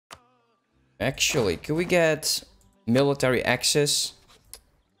Actually, could we get military access?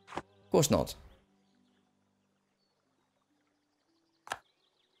 Of course not.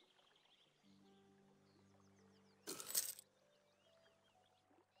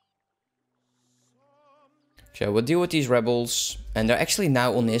 So we'll deal with these rebels. And they're actually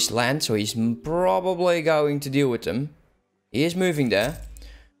now on his land, so he's probably going to deal with them. He is moving there.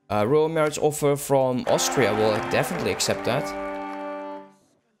 Royal marriage offer from Austria. Will definitely accept that.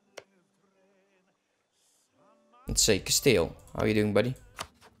 Let's say Castile. How are you doing, buddy?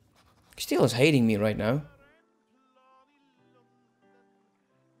 Castile is hating me right now.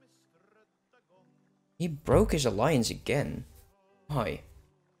 He broke his alliance again. Why?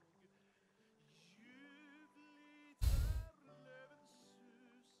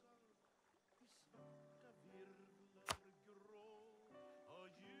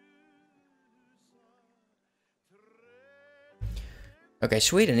 Okay,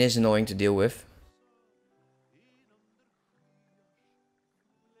 Sweden is annoying to deal with.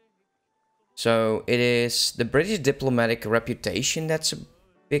 So it is the British diplomatic reputation that's a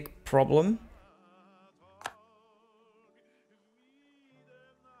big problem.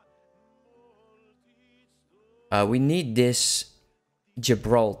 We need this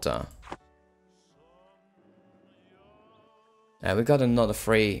Gibraltar. We got another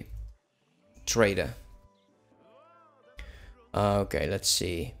free trader. Okay, let's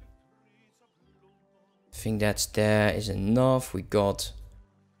see. I think that's there is enough. We got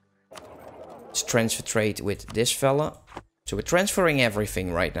this transfer trade with this fella. So we're transferring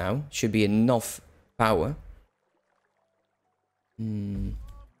everything right now. Should be enough power. You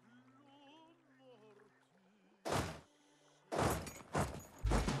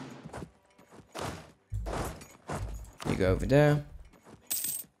go over there.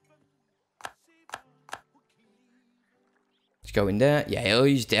 Let's go in there. Yeah,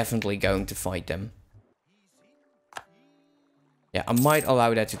 he's definitely going to fight them. Yeah, I might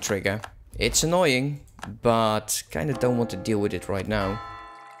allow that to trigger. It's annoying, but kind of don't want to deal with it right now.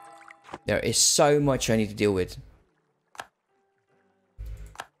 There is so much I need to deal with.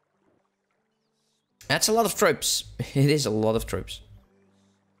 That's a lot of troops. It is a lot of troops.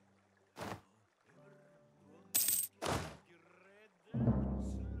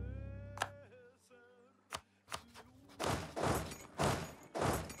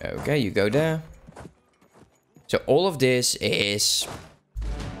 Okay, you go there. So all of this is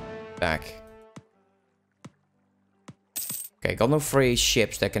back. Okay, got no free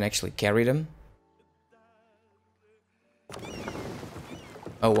ships that can actually carry them.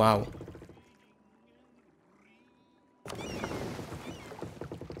 Oh, wow.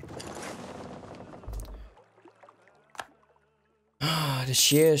 The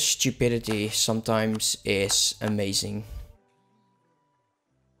sheer stupidity sometimes is amazing.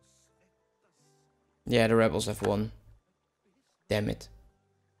 Yeah, the rebels have won. Damn it.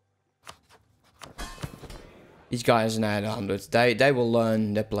 These guys are now at 100. They will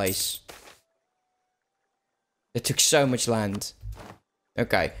learn their place. They took so much land.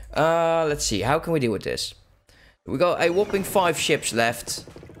 Okay, let's see. How can we deal with this? We got a whopping 5 ships left.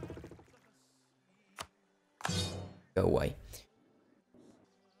 Go away.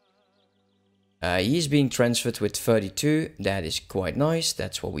 He's being transferred with 32. That is quite nice.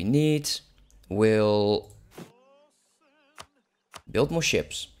 That's what we need. We'll build more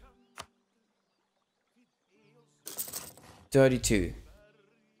ships. 32.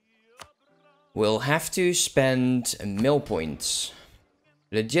 We'll have to spend mill points.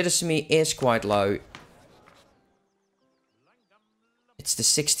 Legitimacy is quite low. It's the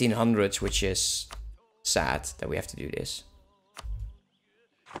 1600s, which is sad that we have to do this.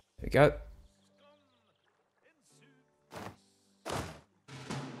 There we go.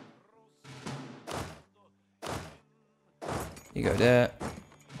 You go there.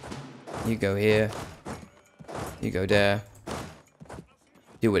 You go here. You go there.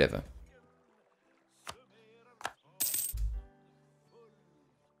 Do whatever.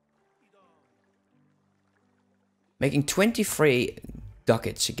 Making 23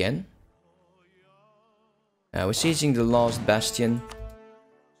 ducats again. We're sieging the last bastion.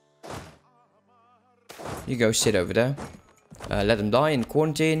 You go sit over there. Let them die in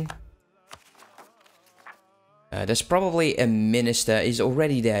quarantine. There's probably a minister. He's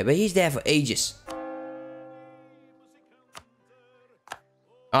already there, but he's there for ages.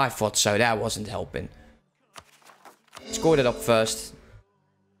 I thought so. That wasn't helping. Score that up first.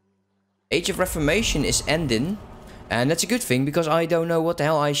 Age of Reformation is ending. And that's a good thing, because I don't know what the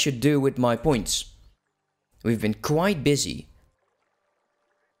hell I should do with my points. We've been quite busy.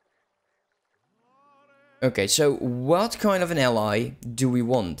 Okay, so what kind of an ally do we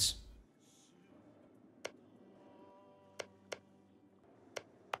want?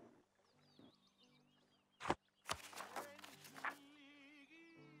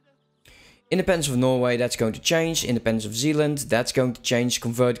 Independence of Norway, that's going to change. Independence of Zealand, that's going to change.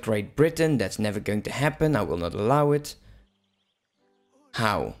 Convert Great Britain, that's never going to happen. I will not allow it.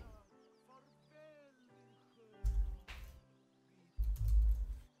 How?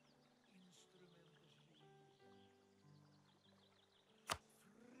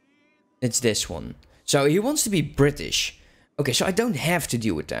 It's this one. So he wants to be British. Okay, so I don't have to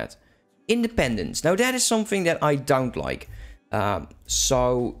deal with that. Independence. Now that is something that I don't like.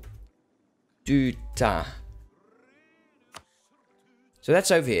 So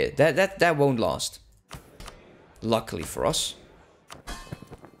that's over here. That won't last. Luckily for us.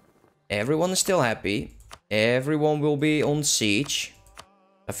 Everyone is still happy. Everyone will be on siege.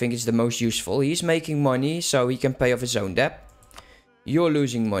 I think it's the most useful. He's making money so he can pay off his own debt. You're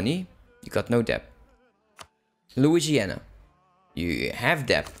losing money. You got no debt. Louisiana. You have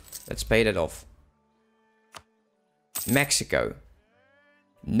debt. Let's pay that off. Mexico.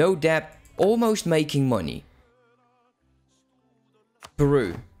 No debt. Almost making money.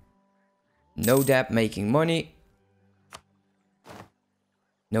 Peru. No debt, making money.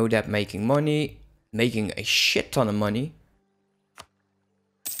 No debt, making money. Making a shit ton of money.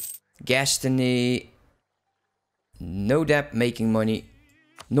 Gascony. No debt, making money.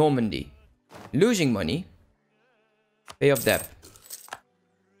 Normandy. Losing money. Pay off debt.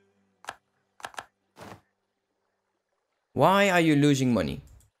 Why are you losing money?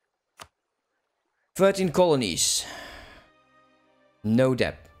 13 colonies. No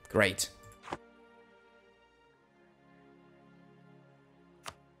debt. Great.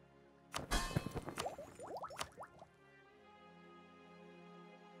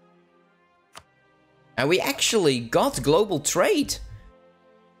 And we actually got global trade.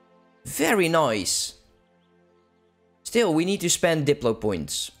 Very nice. Still, we need to spend Diplo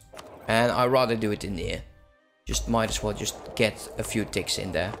points. And I'd rather do it in here. Just might as well just get a few ticks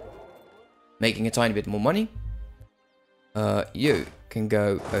in there. Making a tiny bit more money. You can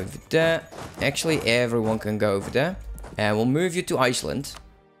go over there. Actually, everyone can go over there. And we'll move you to Iceland.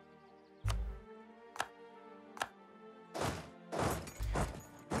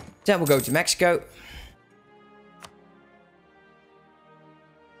 Then we'll go to Mexico.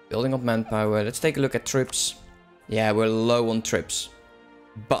 Building up manpower. Let's take a look at troops. Yeah, we're low on troops.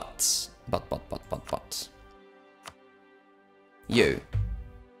 But. You.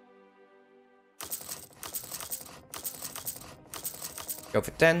 Go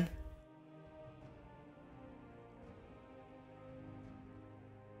for 10.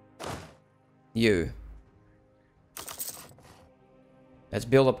 You. Let's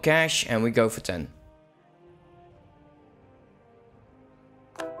build up cash and we go for 10.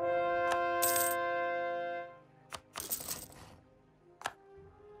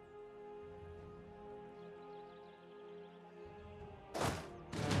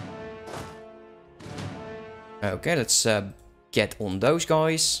 Okay, let's get on those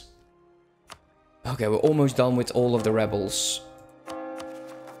guys. Okay, we're almost done with all of the rebels.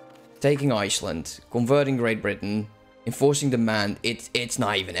 Taking Iceland, converting Great Britain, enforcing demand. It's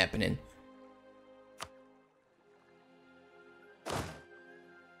not even happening.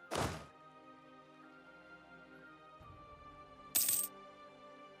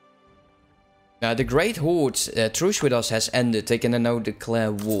 Now, the Great Horde truce with us has ended. They can now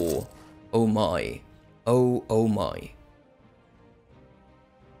declare war. Oh my. Oh my.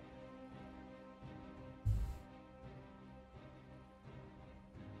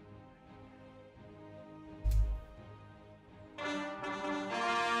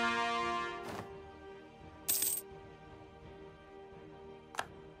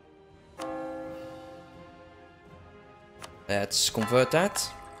 Let's convert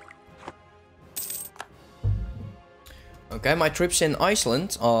that. Okay, my troops in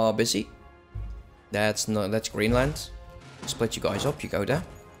Iceland are busy. That's Greenland. Split you guys up, you go there.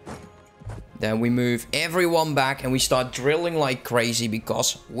 Then we move everyone back and we start drilling like crazy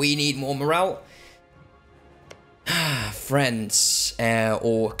because we need more morale. Friends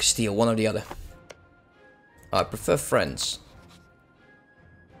or Castile, one or the other. I prefer friends.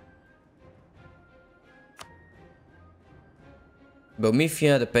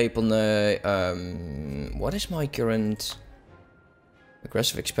 Bomifia, the Papal... what is my current...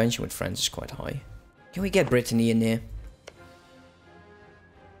 Aggressive expansion with France is quite high. Can we get Brittany in here?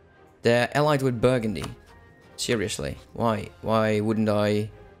 They're allied with Burgundy. Seriously. Why? Why wouldn't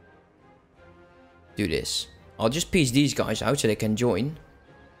I do this? I'll just piece these guys out so they can join.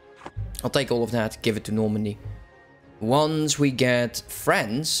 I'll take all of that, give it to Normandy. Once we get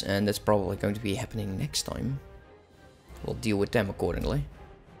France, and that's probably going to be happening next time, we'll deal with them accordingly.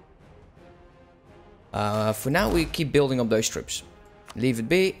 For now, we keep building up those troops. Leave it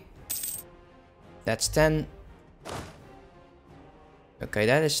be. That's 10. Okay,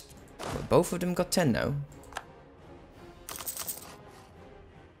 that is... Both of them got 10 now.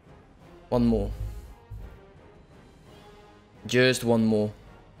 One more. Just one more.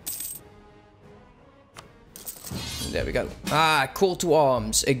 There we go. Ah, call to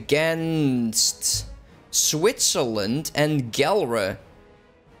arms against Switzerland and Galra.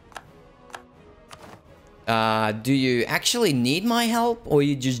 Do you actually need my help, or are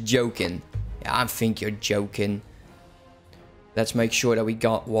you just joking? Yeah, I think you're joking. Let's make sure that we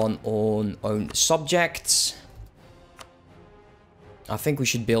got one on own subjects. I think we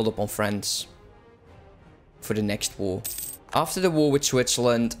should build up on France for the next war. After the war with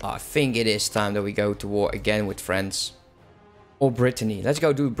Switzerland, I think it is time that we go to war again with France. Or Brittany. Let's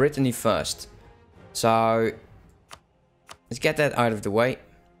go do Brittany first. So, let's get that out of the way.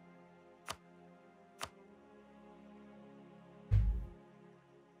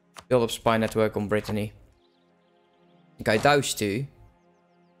 Build up spy network on Brittany. Okay, those two.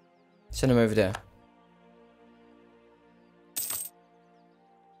 Send them over there.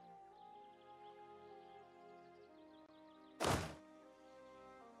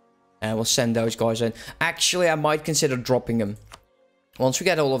 And we'll send those guys in. Actually, I might consider dropping them. Once we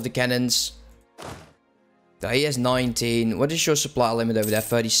get all of the cannons. He has 19. What is your supply limit over there?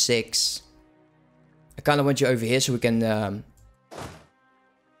 36. I kind of want you over here so we can...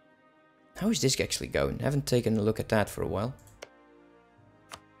 How is this actually going? I haven't taken a look at that for a while.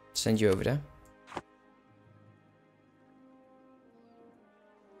 Send you over there.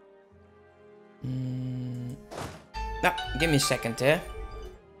 No, give me a second here.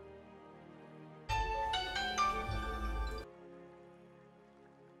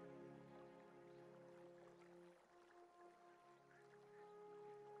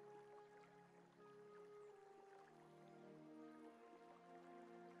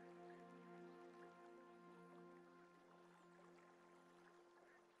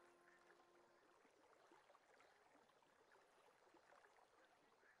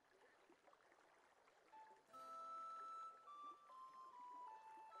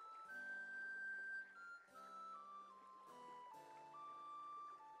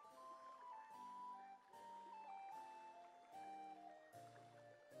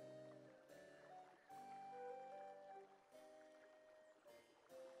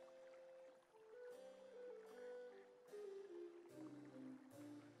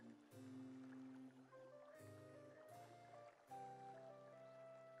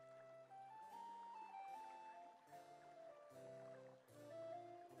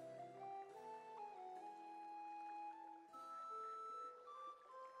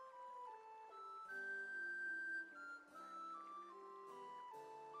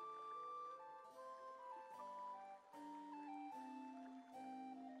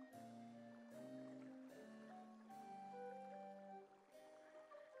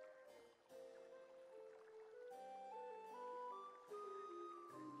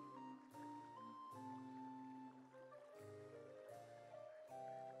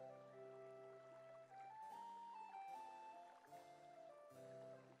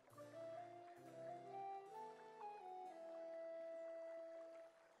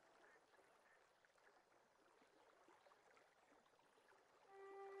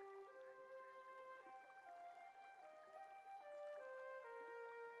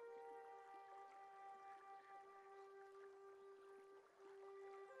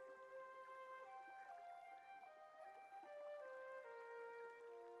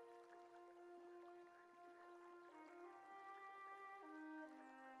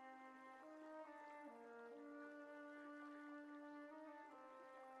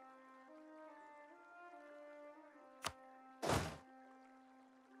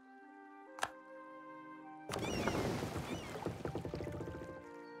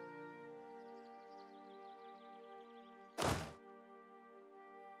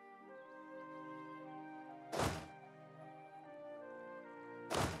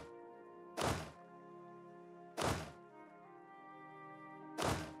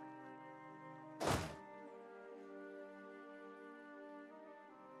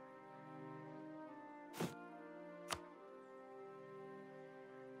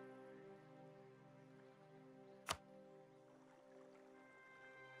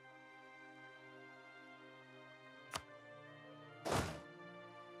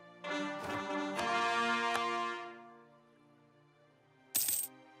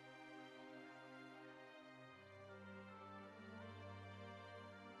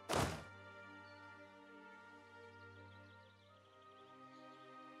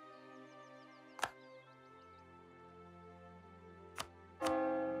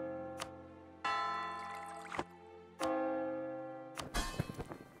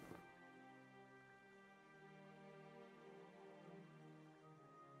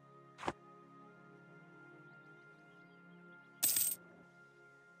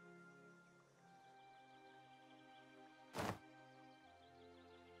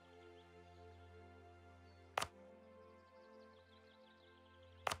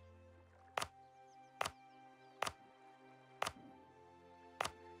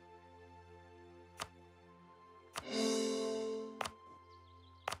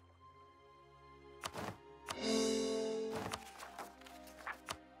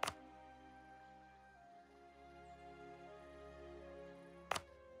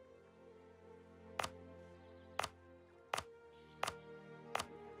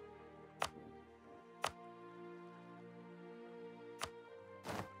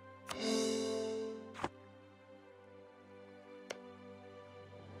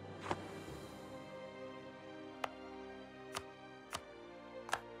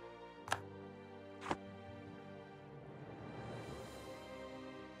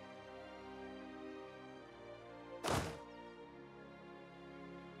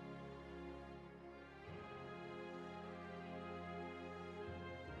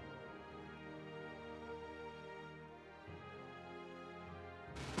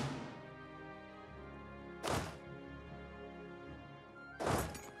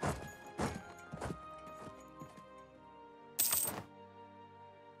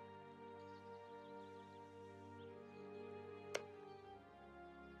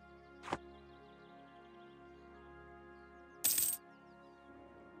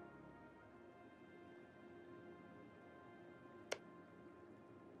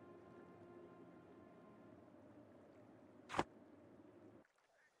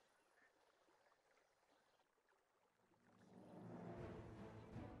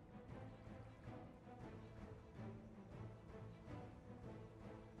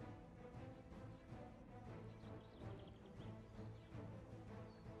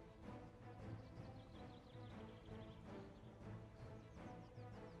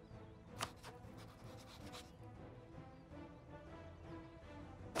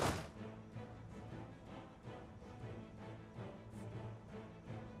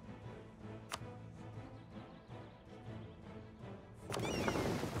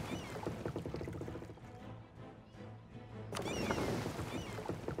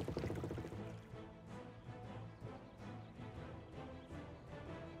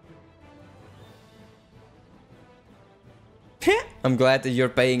 I'm glad that you're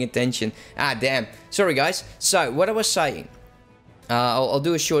paying attention. Ah, damn. Sorry, guys. So, what I was saying. I'll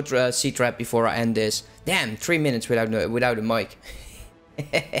do a short seat trap before I end this. Damn, 3 minutes without a mic.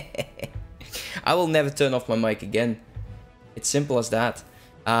 I will never turn off my mic again. It's simple as that.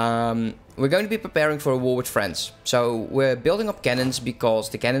 We're going to be preparing for a war with France. So we're building up cannons because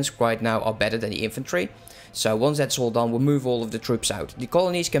the cannons right now are better than the infantry. So once that's all done, we'll move all of the troops out. The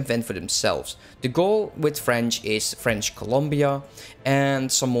colonies can fend for themselves. The goal with French is French Colombia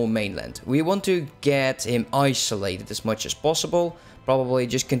and some more mainland. We want to get him isolated as much as possible. Probably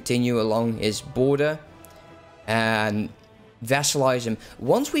just continue along his border and vassalize him.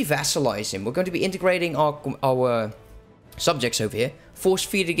 Once we vassalize him, we're going to be integrating our subjects over here. Force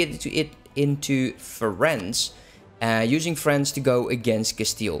feeding it into France, using France to go against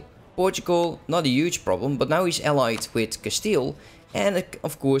Castile. Portugal, not a huge problem, but now he's allied with Castile, and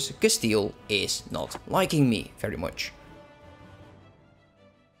of course Castile is not liking me very much.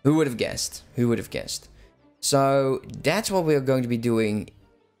 Who would have guessed? Who would have guessed? So that's what we're going to be doing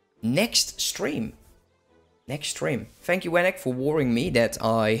next stream. Next stream. Thank you, Wenek, for warning me that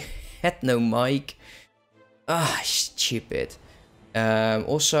I had no mic. Ah, stupid.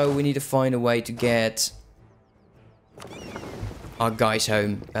 Also, we need to find a way to get our guys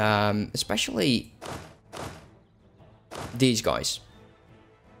home, especially these guys,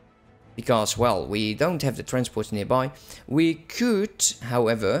 because, well, we don't have the transports nearby. We could,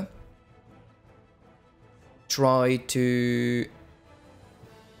 however, try to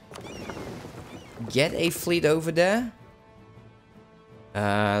get a fleet over there.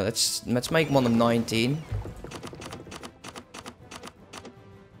 Let's make one of 19.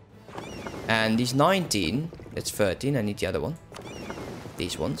 And these 19, that's 13, I need the other one.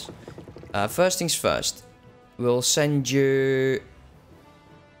 These ones. First things first. We'll send you...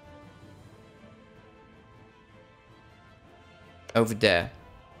 over there.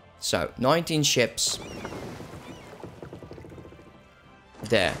 So, 19 ships.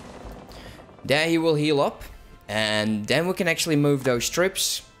 There. There he will heal up. And then we can actually move those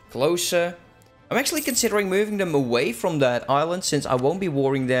troops closer. I'm actually considering moving them away from that island, since I won't be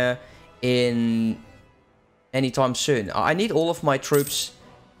warring there in anytime soon. I need all of my troops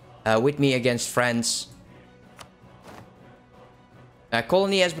with me against France.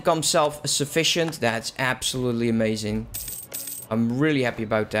 Colony has become self-sufficient. That's absolutely amazing. I'm really happy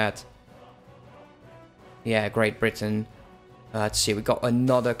about that. Yeah, Great Britain. Let's see, we got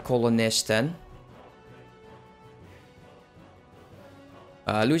another colonist then.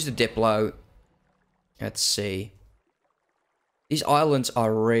 Lose the Diplo. Let's see. These islands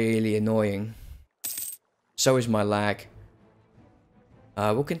are really annoying. So is my lag.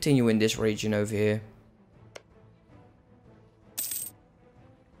 We'll continue in this region over here.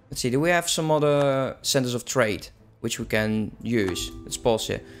 Let's see, do we have some other centers of trade which we can use? Let's pause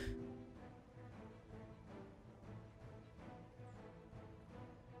here.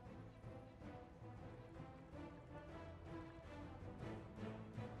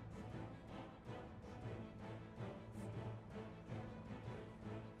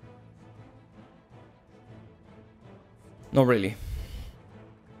 Not really.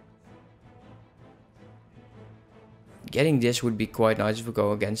 Getting this would be quite nice if we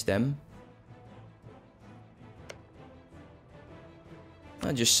go against them.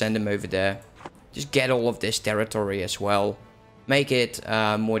 I'll just send them over there. Just get all of this territory as well. Make it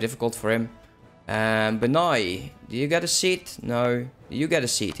more difficult for him. Benai, do you get a seat? No. You get a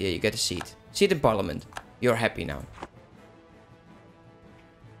seat. Yeah, you get a seat. Seat in Parliament. You're happy now.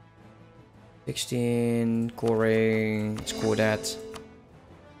 16, scoring, score that.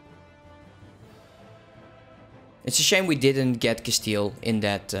 It's a shame we didn't get Castile in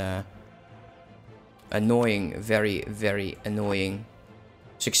that annoying, very, very annoying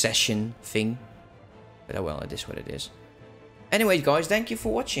succession thing. But oh well, it is what it is. Anyways, guys, thank you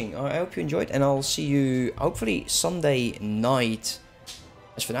for watching. I hope you enjoyed, and I'll see you hopefully Sunday night.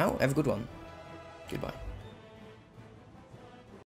 As for now, have a good one. Goodbye.